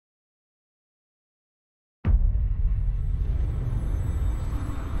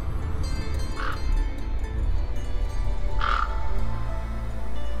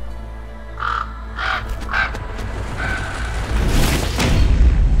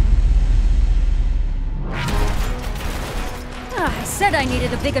said I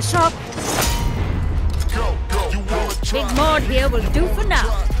needed a bigger shop. Big Maude here will do for now.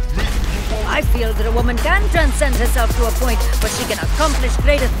 I feel that a woman can transcend herself to a point where she can accomplish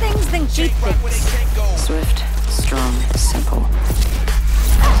greater things than she thinks. Swift, strong, simple.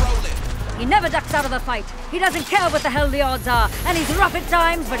 He never ducks out of a fight. He doesn't care what the hell the odds are. And he's rough at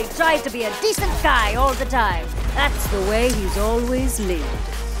times, but he tries to be a decent guy all the time. That's the way he's always lived.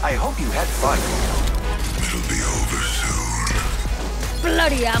 I hope you had fun. It'll be over soon.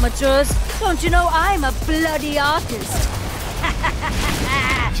 Bloody amateurs. Don't you know I'm a bloody artist?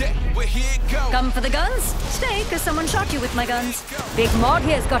 Come for the guns? Stay, because someone shot you with my guns. Big Maude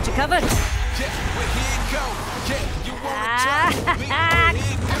here's got you covered.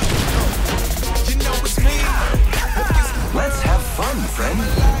 Let's have fun, friend.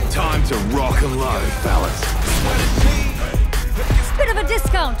 Time to rock and load, fellas. Bit of a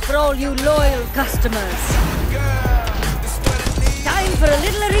discount for all you loyal customers. Time for a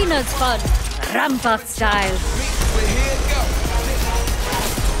little arenas fun. Rampart style.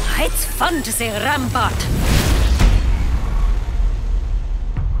 It's fun to say Rampart.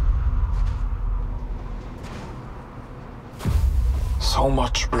 So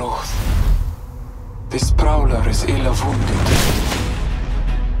much blood. This prowler is ill wounded.